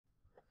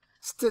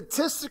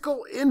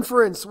Statistical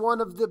inference,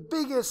 one of the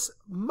biggest,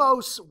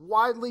 most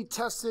widely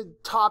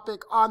tested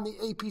topic on the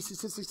AP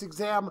Statistics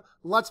exam.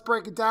 Let's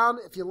break it down.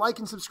 If you like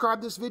and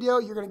subscribe to this video,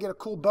 you're going to get a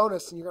cool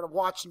bonus and you're going to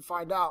watch and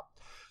find out.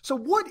 So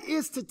what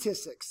is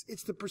statistics?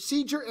 It's the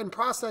procedure and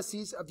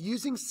processes of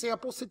using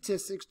sample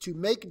statistics to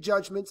make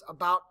judgments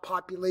about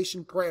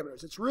population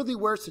parameters. It's really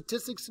where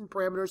statistics and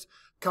parameters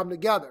come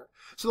together.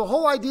 So the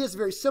whole idea is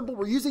very simple.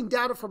 We're using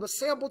data from a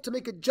sample to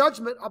make a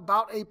judgment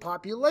about a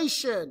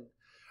population.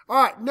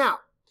 All right, now,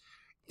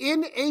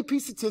 in AP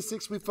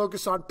Statistics, we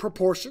focus on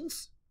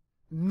proportions,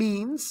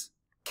 means,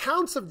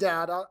 counts of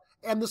data,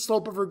 and the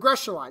slope of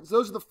regression lines.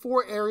 Those are the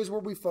four areas where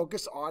we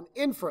focus on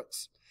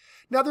inference.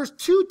 Now, there's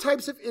two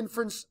types of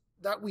inference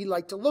that we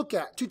like to look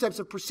at, two types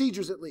of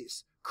procedures at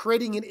least.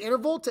 Creating an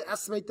interval to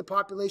estimate the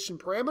population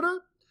parameter,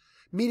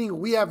 meaning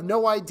we have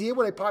no idea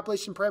what a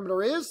population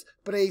parameter is,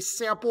 but a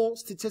sample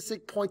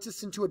statistic points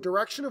us into a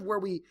direction of where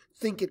we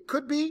think it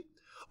could be.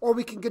 Or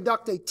we can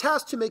conduct a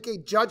test to make a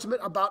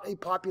judgment about a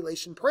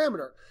population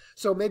parameter.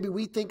 So maybe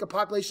we think a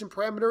population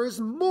parameter is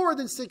more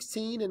than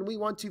 16 and we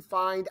want to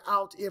find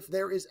out if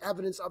there is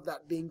evidence of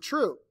that being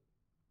true.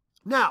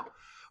 Now,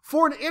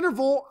 for an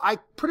interval, I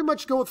pretty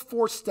much go with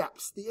 4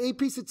 steps. The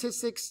AP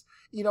Statistics,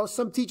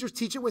 some teachers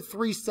teach it with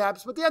 3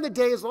 steps, but at the end of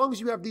the day, as long as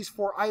you have these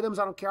 4 items,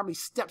 I don't care how many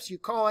steps you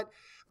call it,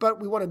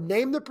 but we want to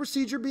name the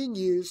procedure being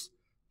used,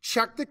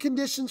 check the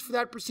conditions for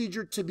that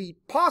procedure to be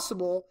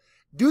possible,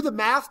 do the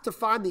math to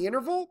find the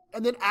interval,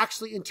 and then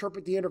actually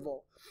interpret the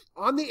interval.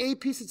 On the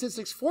AP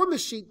Statistics formula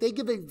sheet, they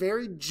give a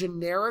very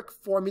generic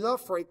formula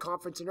for a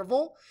confidence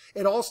interval.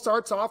 It all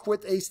starts off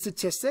with a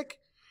statistic.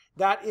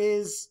 That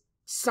is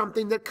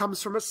something that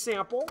comes from a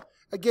sample.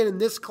 Again, in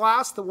this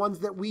class, the ones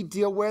that we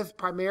deal with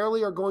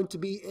primarily are going to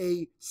be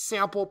a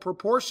sample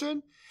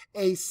proportion,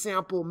 a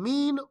sample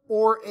mean,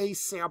 or a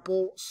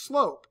sample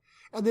slope.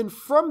 And then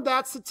from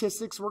that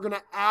statistics, we're going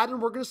to add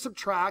and we're going to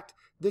subtract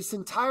this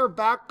entire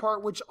back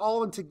part, which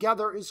all in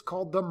together is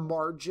called the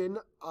margin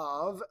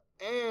of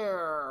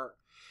error.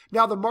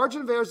 Now, the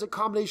margin of error is a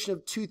combination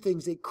of 2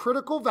 things. A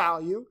critical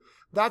value,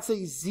 that's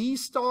a Z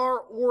star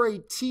or a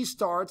T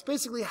star. It's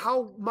basically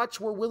how much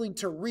we're willing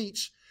to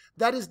reach.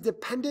 That is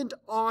dependent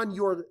on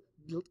your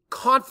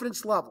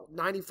confidence level,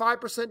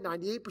 95%,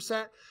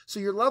 98%. So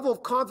your level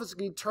of confidence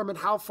can determine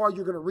how far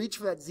you're going to reach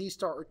for that Z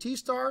star or T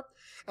star.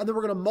 And then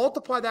we're going to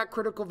multiply that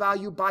critical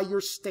value by your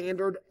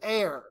standard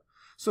error.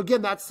 So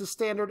again, that's the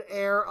standard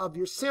error of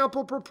your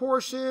sample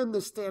proportion, the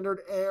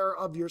standard error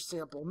of your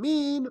sample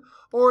mean,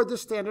 or the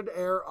standard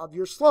error of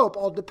your slope,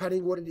 all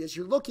depending what it is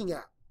you're looking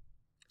at.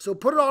 So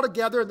put it all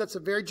together, and that's a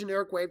very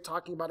generic way of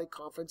talking about a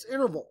confidence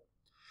interval.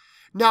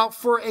 Now,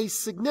 for a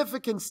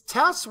significance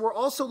test, we're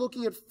also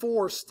looking at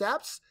 4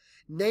 steps.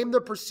 Name the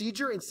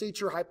procedure and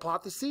state your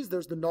hypotheses.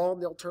 There's the null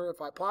and the alternative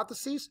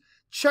hypotheses.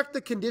 Check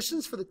the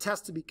conditions for the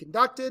test to be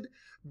conducted.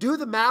 Do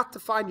the math to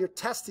find your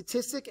test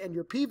statistic and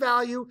your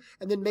p-value,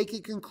 and then make a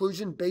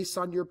conclusion based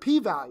on your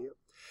p-value.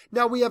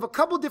 Now, we have a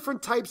couple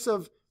different types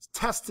of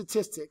test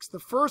statistics. The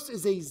first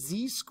is a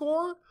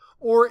z-score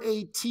or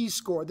a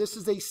t-score. This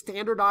is a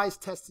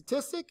standardized test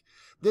statistic.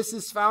 This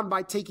is found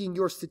by taking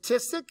your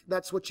statistic,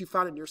 that's what you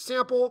found in your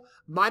sample,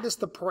 minus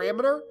the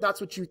parameter, that's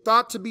what you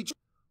thought to be true,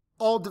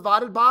 all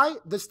divided by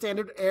the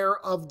standard error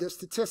of the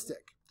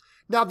statistic.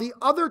 Now, the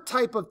other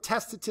type of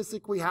test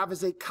statistic we have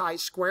is a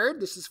chi-squared.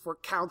 This is for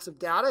counts of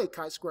data, a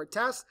chi-squared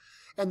test.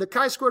 And the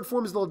chi-squared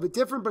form is a little bit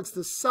different, but it's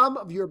the sum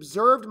of your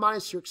observed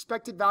minus your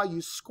expected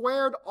value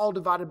squared, all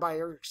divided by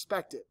your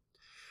expected.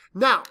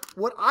 Now,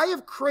 what I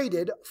have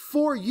created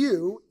for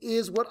you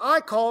is what I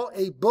call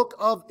a book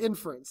of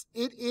inference.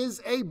 It is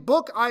a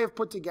book I have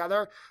put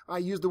together. I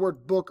use the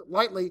word book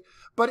lightly,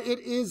 but it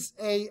is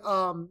a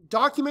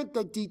document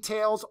that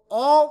details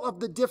all of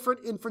the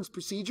different inference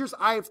procedures.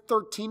 I have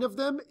 13 of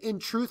them. In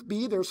truth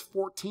be, there's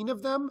 14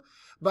 of them,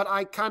 but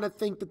I kind of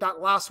think that that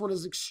last one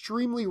is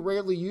extremely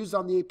rarely used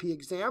on the AP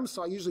exam,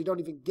 so I usually don't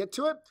even get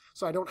to it,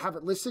 so I don't have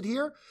it listed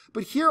here.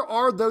 But here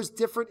are those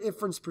different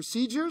inference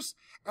procedures,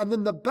 and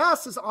then the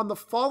best is on the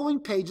following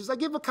pages. I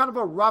give a kind of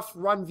a rough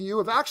run view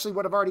of actually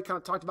what I've already kind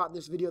of talked about in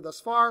this video thus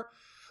far.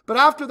 But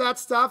after that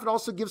stuff, it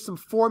also gives some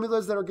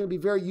formulas that are going to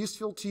be very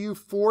useful to you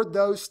for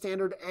those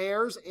standard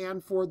errors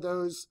and for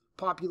those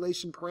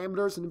population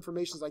parameters and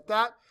information like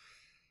that.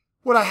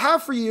 What I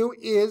have for you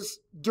is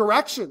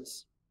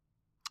directions.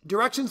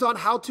 Directions on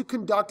how to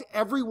conduct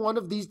every one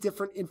of these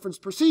different inference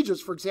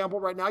procedures. For example,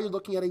 right now you're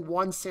looking at a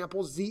 1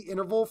 sample Z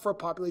interval for a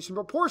population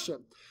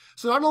proportion.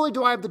 So not only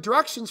do I have the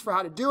directions for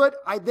how to do it,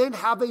 I then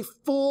have a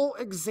full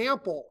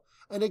example,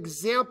 an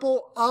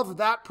example of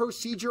that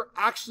procedure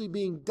actually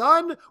being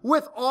done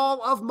with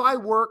all of my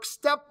work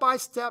step by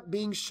step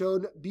being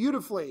shown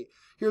beautifully.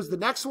 Here's the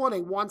next one,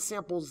 a 1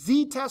 sample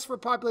Z test for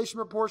population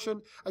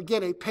proportion.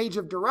 Again, a page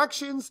of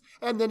directions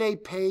and then a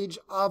page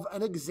of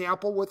an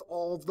example with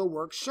all of the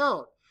work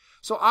shown.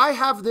 So I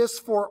have this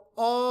for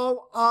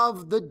all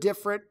of the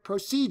different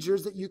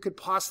procedures that you could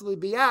possibly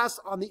be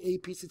asked on the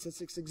AP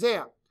Statistics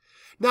exam.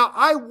 Now,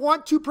 I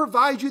want to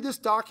provide you this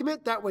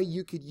document. That way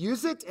you could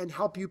use it and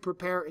help you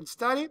prepare and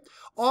study.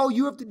 All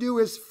you have to do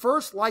is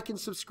first like and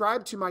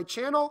subscribe to my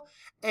channel.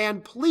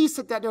 And please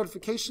hit that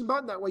notification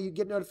button. That way you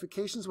get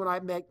notifications when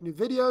I make new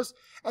videos.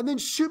 And then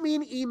shoot me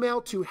an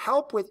email to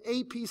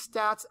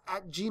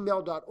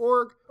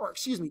helpwithapstats@gmail.org, or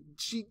excuse me,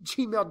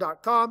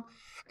 gmail.com.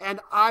 And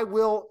I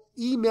will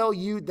email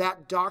you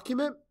that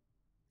document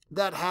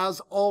that has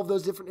all of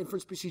those different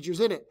inference procedures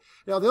in it.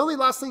 Now, the only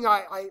last thing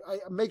I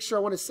make sure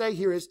I want to say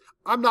here is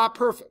I'm not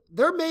perfect.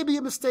 There may be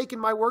a mistake in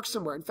my work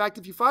somewhere. In fact,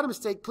 if you find a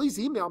mistake, please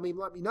email me and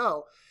let me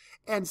know.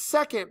 And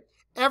second,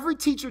 every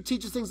teacher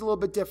teaches things a little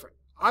bit different.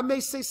 I may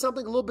say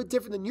something a little bit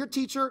different than your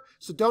teacher,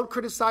 so don't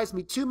criticize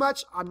me too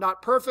much. I'm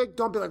not perfect.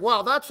 Don't be like,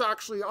 well, that's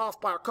actually off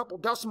by a couple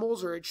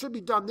decimals, or it should be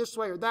done this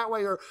way or that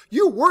way, or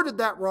you worded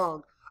that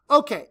wrong.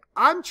 Okay,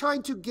 I'm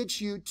trying to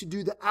get you to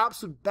do the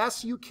absolute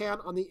best you can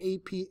on the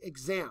AP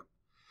exam.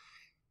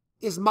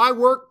 Is my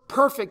work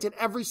perfect in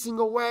every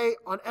single way,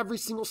 on every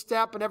single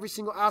step, and every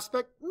single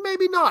aspect?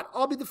 Maybe not.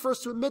 I'll be the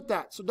first to admit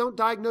that, so don't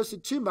diagnose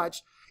it too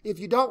much. If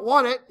you don't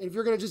want it, if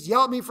you're going to just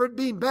yell at me for it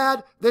being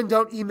bad, then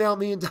don't email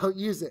me and don't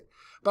use it.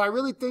 But I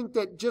really think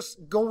that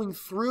just going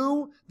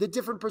through the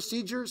different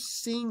procedures,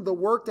 seeing the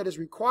work that is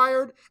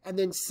required, and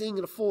then seeing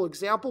a full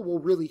example will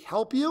really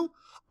help you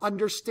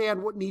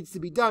understand what needs to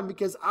be done.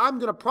 Because I'm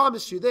going to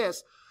promise you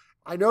this,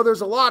 I know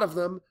there's a lot of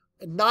them,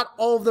 and not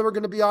all of them are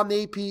going to be on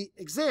the AP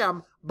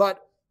exam, but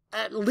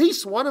at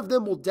least one of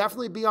them will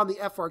definitely be on the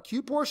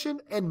FRQ portion,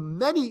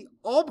 and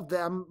all of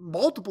them,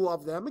 multiple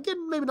of them,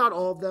 again, maybe not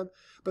all of them,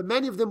 but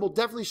many of them will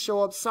definitely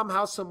show up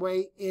somehow, some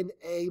way in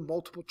a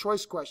multiple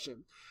choice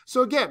question.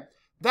 So again,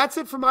 that's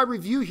it for my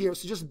review here.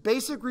 So just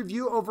basic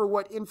review over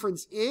what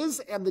inference is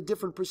and the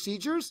different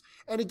procedures.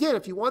 And again,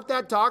 if you want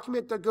that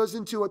document that goes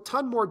into a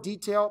ton more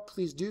detail,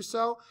 please do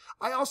so.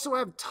 I also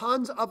have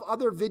tons of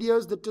other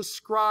videos that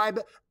describe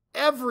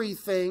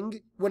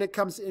everything when it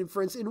comes to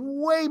inference in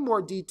way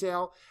more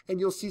detail. And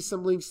you'll see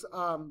some links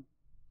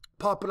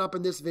popping up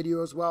in this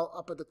video as well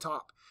up at the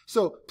top.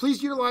 So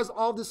please utilize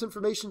all this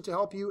information to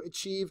help you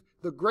achieve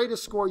the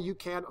greatest score you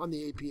can on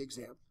the AP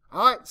exam.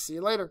 All right, see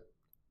you later.